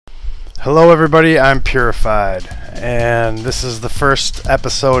Hello everybody, I'm Purified, and this is the first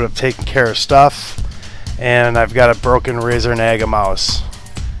episode of Taking Care of Stuff, and I've got a broken Razer Naga mouse.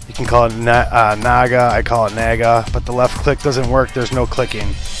 You can call it Naga, I call it Naga, but the left click doesn't work, there's no clicking.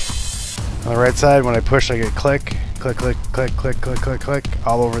 On the right side, when I push I get click, click, click, click, click, click, click, click.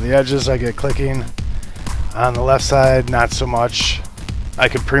 All over the edges I get clicking. On the left side, not so much. I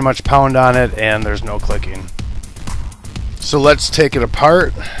could pretty much pound on it and there's no clicking. So let's take it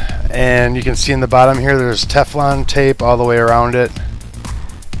apart, and you can see in the bottom here there's Teflon tape all the way around it,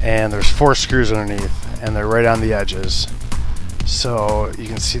 and there's 4 screws underneath, and they're right on the edges. So you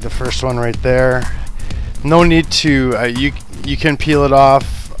can see the first one right there. No need to, you can peel it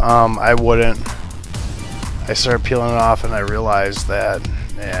off. I wouldn't. I started peeling it off and I realized that,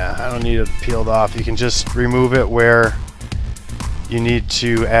 yeah, I don't need it peeled off. You can just remove it where you need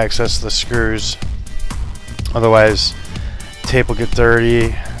to access the screws. Otherwise, tape will get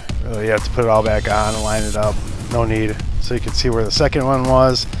dirty. Really, you have to put it all back on and line it up. No need. So you can see where the second one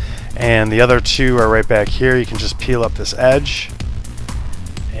was, and the other 2 are right back here. You can just peel up this edge,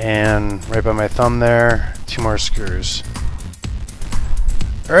 and right by my thumb there, 2 more screws.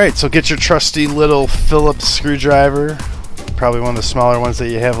 Alright, so get your trusty little Phillips screwdriver, probably one of the smaller ones that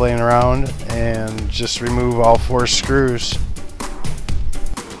you have laying around, and just remove all 4 screws.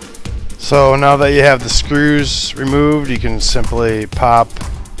 So now that you have the screws removed, you can simply pop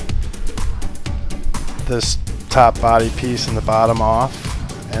this top body piece and the bottom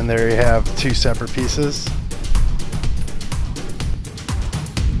off, and there you have 2 separate pieces.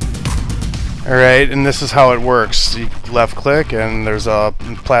 Alright, and this is how it works. You left click and there's a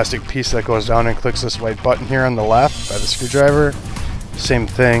plastic piece that goes down and clicks this white button here on the left by the screwdriver. Same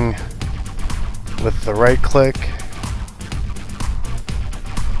thing with the right click.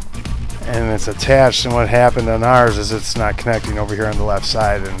 And it's attached, and what happened on ours is it's not connecting over here on the left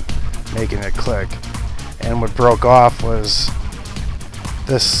side and making it click. And what broke off was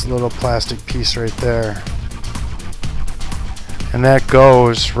this little plastic piece right there, and that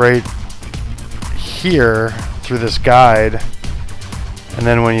goes right here through this guide, and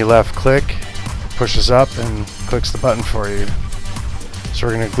then when you left click it pushes up and clicks the button for you. So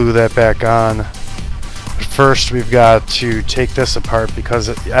we're going to glue that back on. First, we've got to take this apart because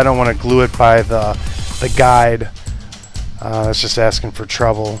I don't want to glue it by the guide. It's just asking for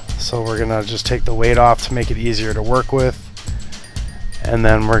trouble. So we're going to just take the weight off to make it easier to work with, and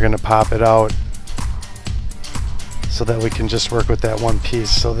then we're going to pop it out so that we can just work with that one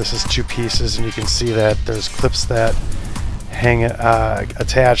piece. So this is 2 pieces, and you can see that there's clips that hang it,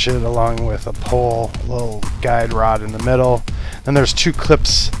 attach it along with a pole, a little guide rod in the middle. Then there's 2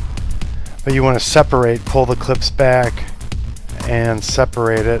 clips, but you want to separate, pull the clips back and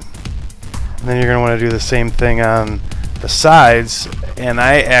separate it, and then you're going to want to do the same thing on the sides, and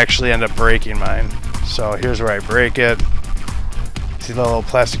I actually end up breaking mine. So here's where I break it. See the little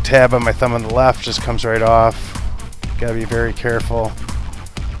plastic tab on my thumb on the left just comes right off. Gotta be very careful.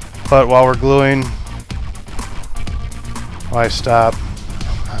 But while we're gluing, I stop,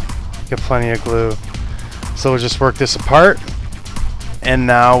 get plenty of glue. So we'll just work this apart. And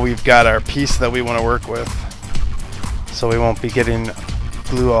now we've got our piece that we want to work with, so we won't be getting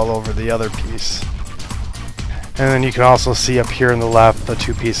glue all over the other piece. And then you can also see up here on the left the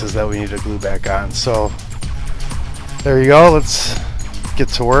 2 pieces that we need to glue back on. So there you go, let's get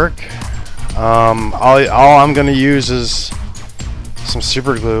to work. All I'm going to use is some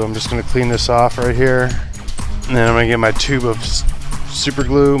super glue. I'm just going to clean this off right here, and then I'm going to get my tube of super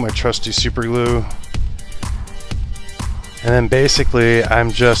glue, my trusty super glue. And then basically I'm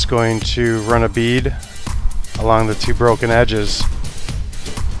just going to run a bead along the 2 broken edges.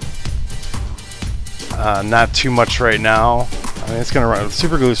 Not too much right now. I mean, it's gonna run.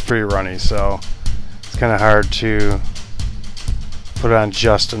 Super glue is pretty runny, so it's kind of hard to put it on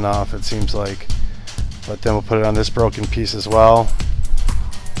just enough, it seems like. But then we'll put it on this broken piece as well.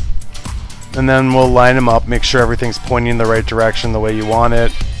 And then we'll line them up, make sure everything's pointing in the right direction the way you want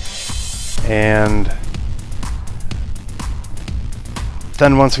it. And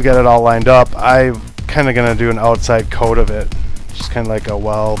then once we got it all lined up, I'm kind of going to do an outside coat of it, just kind of like a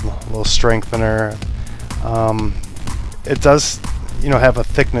weld, a little strengthener. It does, have a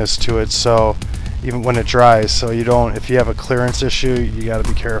thickness to it, so even when it dries, so you don't, if you have a clearance issue, you got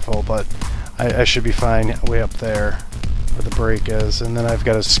to be careful. But I should be fine way up there where the break is. And then I've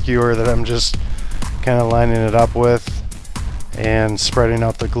got a skewer that I'm just kind of lining it up with and spreading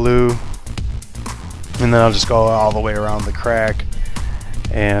out the glue, and then I'll just go all the way around the crack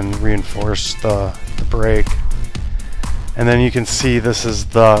and reinforce the break. And then you can see this is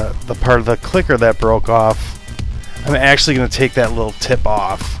the part of the clicker that broke off. I'm actually going to take that little tip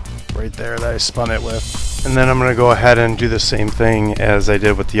off right there that I spun it with. And then I'm going to go ahead and do the same thing as I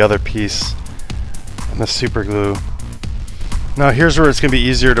did with the other piece and the super glue. Now here's where it's going to be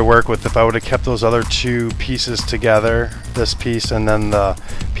easier to work with. If I would have kept those other two pieces together, this piece and then the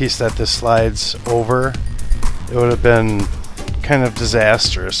piece that this slides over, it would have been kind of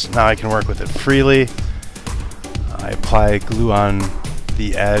disastrous. Now I can work with it freely. I apply glue on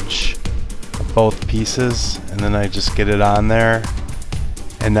the edge of both pieces and then I just get it on there,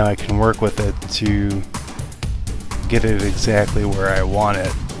 and now I can work with it to get it exactly where I want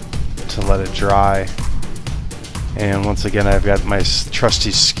it to let it dry. And once again, I've got my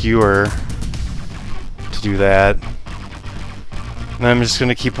trusty skewer to do that. And I'm just going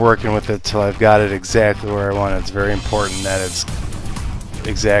to keep working with it till I've got it exactly where I want it. It's very important that it's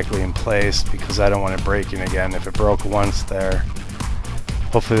exactly in place because I don't want it breaking again. If it broke once there,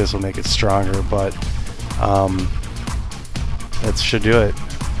 hopefully this will make it stronger, but that should do it.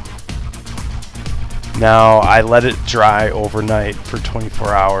 Now I let it dry overnight for 24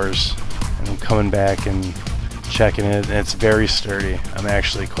 hours and I'm coming back and checking it, and it's very sturdy. I'm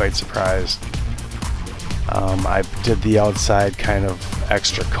actually quite surprised. I did the outside kind of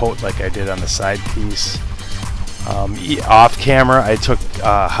extra coat like I did on the side piece. Off camera I took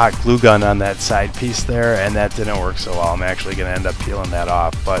a hot glue gun on that side piece there and that didn't work so well. I'm actually going to end up peeling that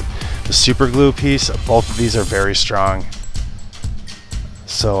off, but the super glue piece, both of these are very strong.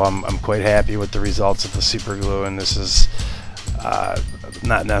 So I'm quite happy with the results of the super glue, and this is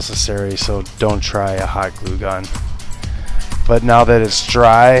not necessary, so don't try a hot glue gun. But now that it's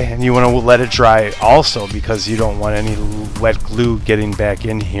dry, and you want to let it dry also because you don't want any wet glue getting back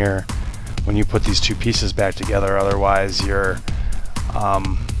in here when you put these two pieces back together, otherwise your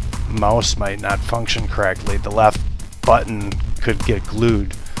mouse might not function correctly. The left button could get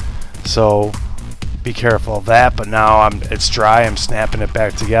glued, so be careful of that. But now it's dry, I'm snapping it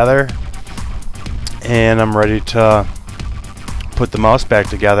back together and I'm ready to put the mouse back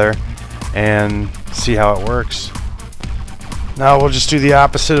together and see how it works. Now we'll just do the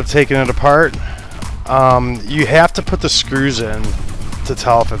opposite of taking it apart. You have to put the screws in to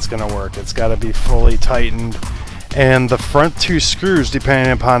tell if it's going to work. It's got to be fully tightened, and the front two screws,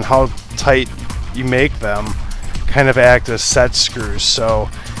 depending upon how tight you make them, kind of act as set screws. So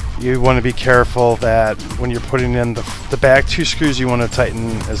you want to be careful that when you're putting in the back two screws, you want to tighten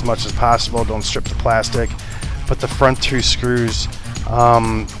as much as possible. Don't strip the plastic. But the front two screws,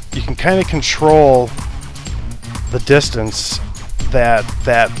 you can kind of control the distance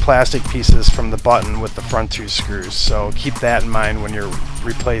that plastic piece is from the button with the front two screws. So keep that in mind when you're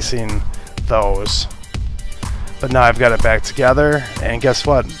replacing those. But now I've got it back together, and guess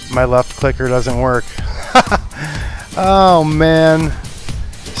what? My left clicker doesn't work. Oh man.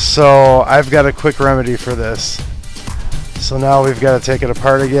 So I've got a quick remedy for this. So now we've got to take it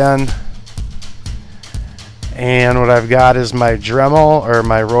apart again. And what I've got is my Dremel, or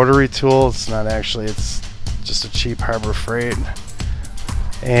my rotary tool. It's not actually, it's just a cheap Harbor Freight.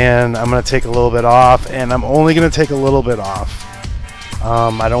 And I'm going to take a little bit off, and I'm only going to take a little bit off.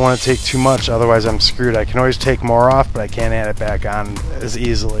 I don't want to take too much, otherwise I'm screwed. I can always take more off, but I can't add it back on as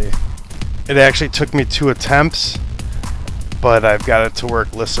easily. It actually took me 2 attempts, but I've got it to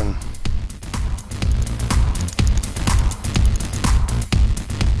work. Listen.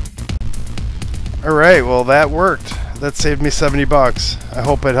 Alright, well that worked. That saved me 70 bucks. I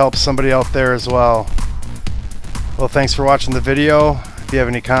hope it helps somebody out there as well. Well, thanks for watching the video. If you have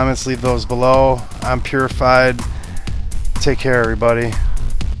any comments, leave those below. I'm Purified. Take care, everybody.